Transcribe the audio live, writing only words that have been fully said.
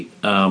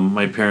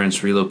My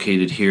parents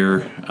relocated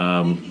here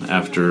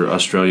after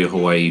Australia,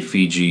 Hawaii,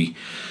 Fiji,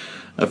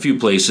 a few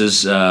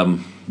places.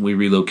 We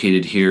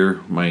relocated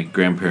here. My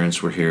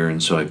grandparents were here,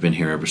 and so I've been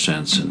here ever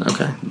since.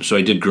 And so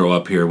I did grow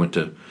up here. Went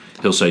to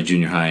Hillside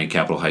Junior High and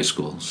Capitol High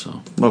School.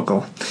 So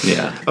local.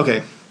 Yeah.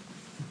 Okay.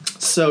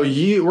 So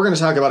we're going to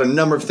talk about a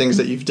number of things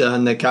that you've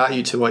done that got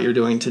you to what you're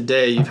doing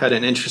today. You've had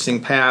an interesting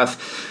path.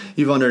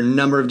 You've owned a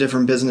number of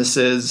different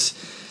businesses,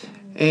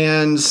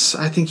 and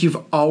I think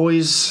you've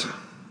always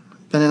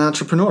been an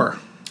entrepreneur.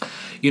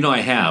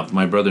 I have.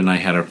 My brother and I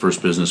had our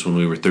first business when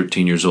we were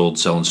 13 years old,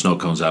 selling snow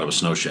cones out of a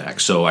snow shack.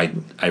 So I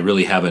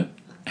really haven't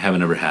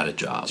ever had a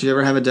job. Did you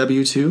ever have a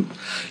W-2?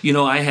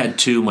 I had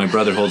two. My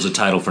brother holds a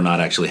title for not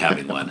actually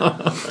having one.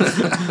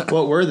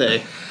 What were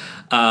they?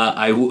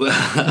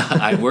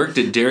 I worked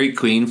at Dairy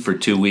Queen for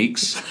 2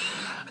 weeks,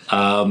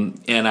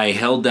 and I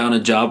held down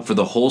a job for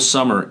the whole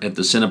summer at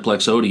the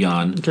Cineplex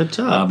Odeon. Good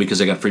job. Because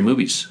I got free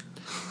movies.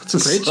 That's a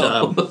great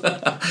job.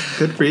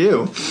 Good for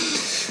you.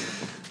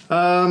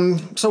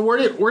 So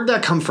where'd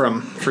that come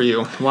from for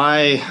you?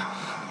 Why?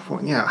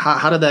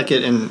 How did that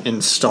get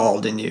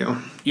installed in you?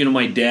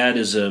 My dad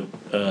is a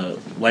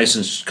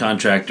licensed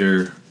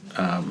contractor.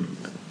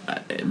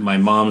 My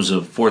mom's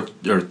a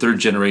fourth or third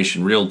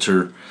generation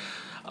realtor.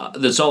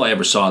 That's all I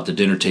ever saw at the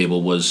dinner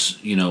table was,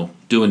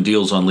 doing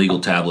deals on legal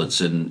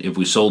tablets. And if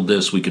we sold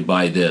this, we could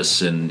buy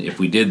this. And if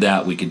we did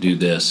that, we could do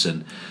this.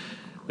 And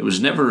it was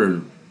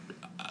never,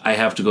 I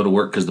have to go to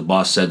work because the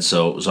boss said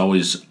so. It was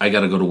always, I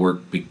got to go to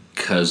work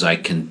because I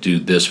can do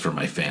this for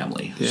my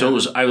family. Yeah. So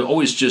I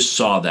always just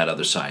saw that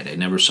other side. I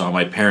never saw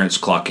my parents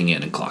clocking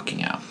in and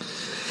clocking out.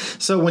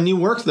 So when you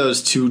worked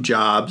those two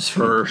jobs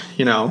for,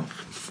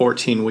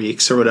 14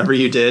 weeks or whatever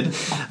you did,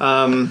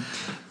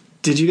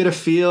 did you get a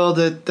feel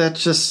that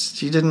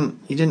just you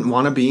didn't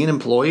want to be an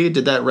employee?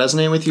 Did that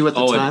resonate with you at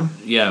the time?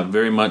 Yeah,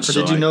 very much so.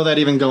 Or did you know that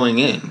even going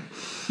in?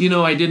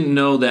 I didn't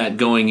know that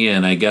going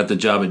in. I got the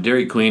job at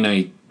Dairy Queen.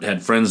 I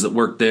had friends that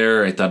worked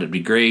there. I thought it'd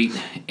be great.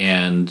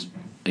 And,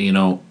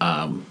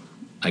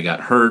 I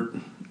got hurt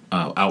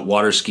out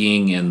water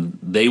skiing, and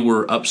they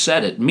were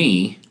upset at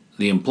me,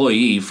 the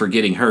employee, for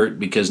getting hurt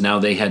because now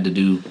they had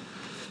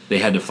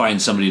to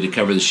find somebody to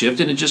cover the shift.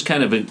 And it just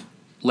kind of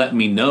let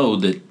me know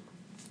that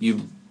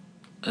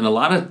in a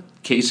lot of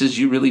cases,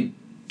 you really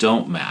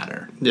don't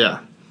matter. Yeah.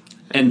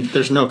 And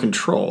there's no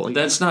control.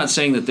 That's not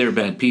saying that they're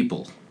bad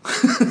people.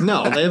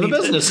 No, they have a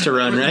business to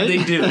run, right?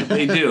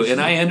 They do.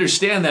 And I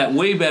understand that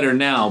way better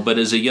now, but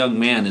as a young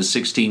man, as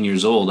 16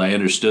 years old, I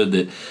understood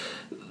that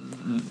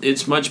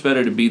it's much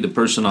better to be the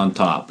person on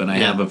top. And I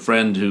have a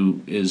friend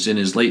who is in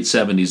his late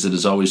 70s that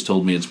has always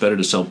told me it's better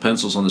to sell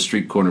pencils on the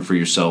street corner for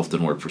yourself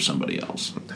than work for somebody else.